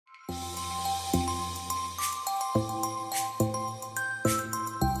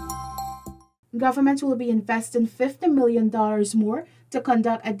Government will be investing $50 million more to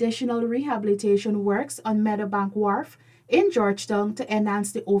conduct additional rehabilitation works on Meadow Bank Wharf in Georgetown to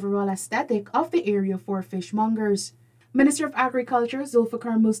enhance the overall aesthetic of the area for fishmongers. Minister of Agriculture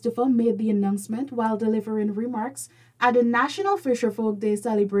Zulfikar Mustafa made the announcement while delivering remarks at the National Fisherfolk Day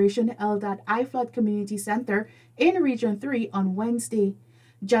celebration held at iFlood Community Center in Region 3 on Wednesday.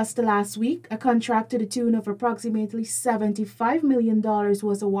 Just last week, a contract to the tune of approximately $75 million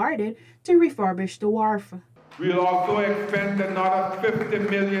was awarded to refurbish the wharf. We'll also expend another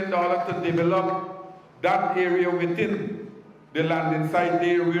 $50 million to develop that area within the landing site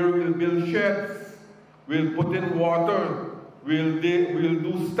there where we'll build sheds, we'll put in water, we'll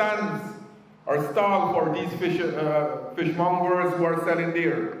do stands or stall for these fishmongers who are selling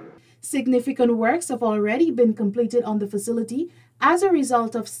there. Significant works have already been completed on the facility as a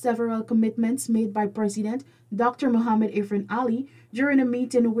result of several commitments made by President Dr. Mohammed Ifrin Ali during a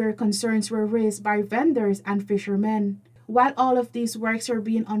meeting where concerns were raised by vendors and fishermen. While all of these works are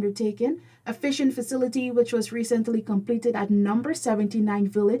being undertaken, a fishing facility which was recently completed at number 79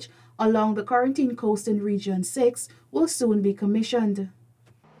 Village along the Quarantine Coast in Region 6 will soon be commissioned.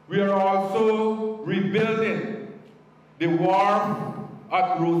 We are also rebuilding the wharf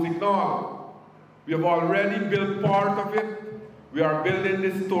at Rossignol. We have already built part of it. We are building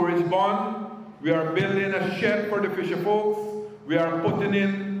the storage barn. We are building a shed for the fisher folks. We are putting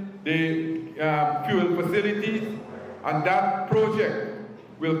in the fuel facilities. And that project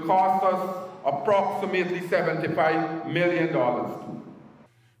will cost us approximately $75 million.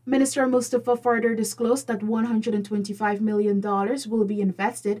 Minister Mustafa further disclosed that $125 million will be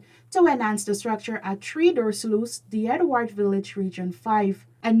invested to enhance the structure at Three-Door Sluice, the Edward Village, Region 5.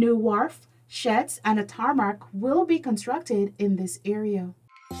 A new wharf, sheds, and a tarmac will be constructed in this area.